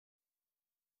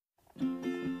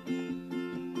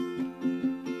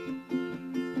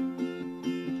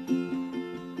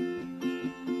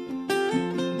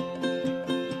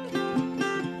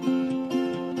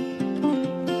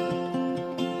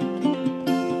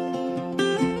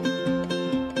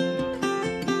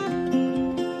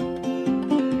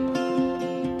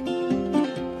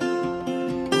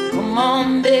Come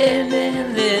on, baby,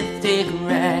 let's take a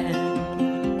ride,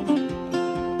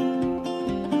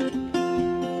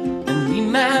 and we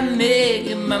might make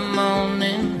it my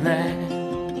morning light.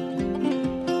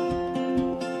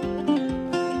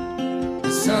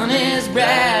 The sun is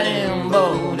bright and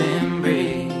bold and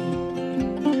brave.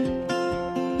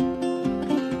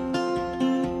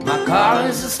 My car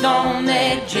is a storm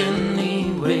that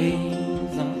gently waves.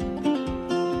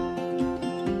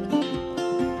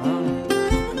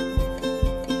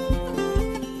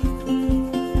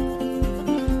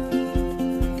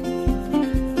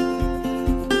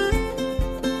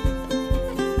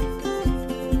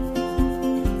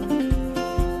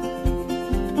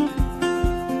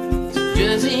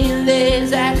 Jersey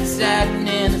lays outside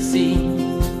Tennessee.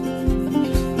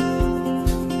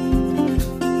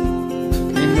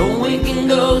 And no waking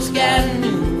ghost got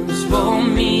news for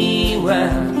me.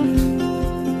 Well,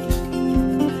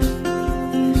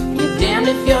 you're damned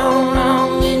if you're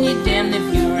wrong and you're damned if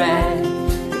you're right.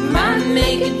 You might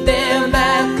make it there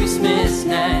by Christmas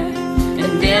night.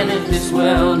 And damn if this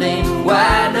world ain't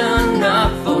wide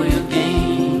enough for your game.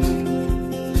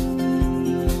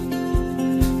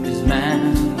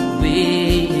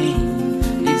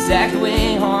 Exact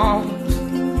way home,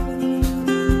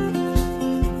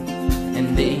 and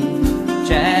they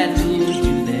tried to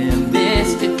do their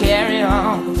best to carry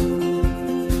on.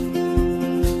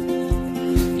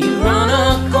 You run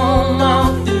a comb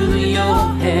all through your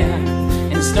hair,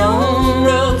 and stone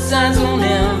road signs will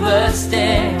never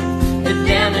stare. They're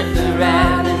damned if they're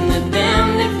right, and they're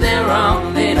damned if they're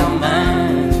wrong. They don't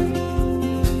mind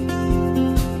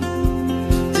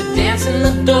to dance in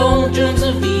the doldrums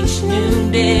of each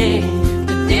new day,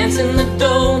 to dance in the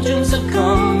doldrums of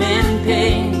coming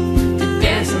pain, to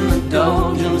dance in the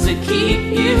doldrums that keep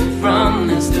you from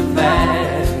this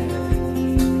divide.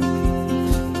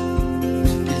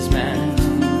 'Cause my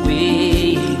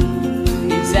way,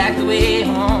 exact way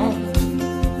home,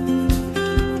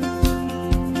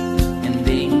 and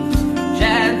they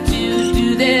tried to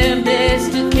do their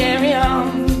best to carry on.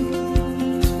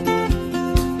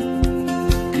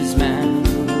 'Cause my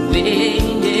way,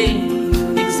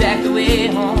 exact way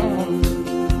home,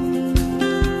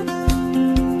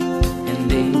 and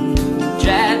they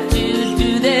tried to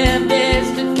do their best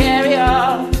to carry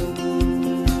on.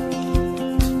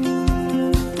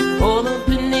 Oh, the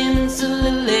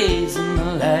peninsula lays in the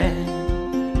light.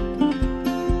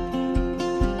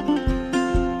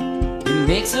 It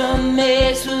makes a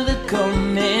mess for the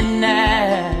coming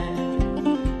night.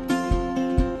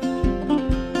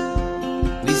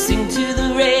 We sing to the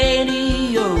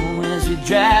radio as we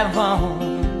drive on.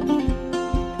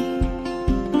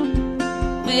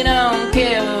 We don't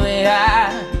care where we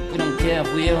are, we don't care if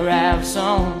we arrive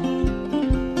soon.